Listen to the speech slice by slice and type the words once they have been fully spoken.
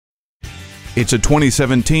It's a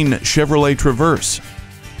 2017 Chevrolet Traverse.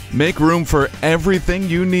 Make room for everything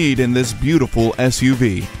you need in this beautiful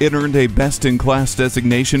SUV. It earned a best-in-class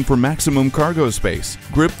designation for maximum cargo space.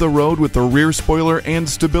 Grip the road with the rear spoiler and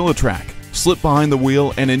StabiliTrak. Slip behind the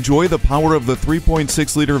wheel and enjoy the power of the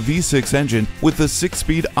 3.6-liter V6 engine with the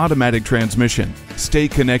 6-speed automatic transmission. Stay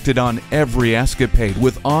connected on every escapade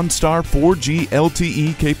with OnStar 4G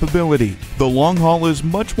LTE capability. The long haul is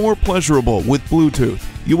much more pleasurable with Bluetooth,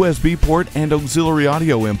 USB port and auxiliary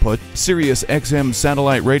audio input, Sirius XM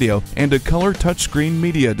satellite radio, and a color touchscreen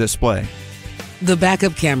media display. The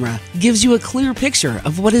backup camera gives you a clear picture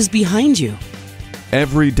of what is behind you.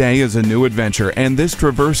 Every day is a new adventure, and this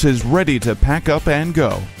Traverse is ready to pack up and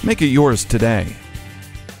go. Make it yours today.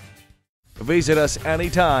 Visit us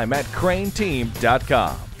anytime at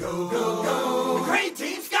crainteam.com.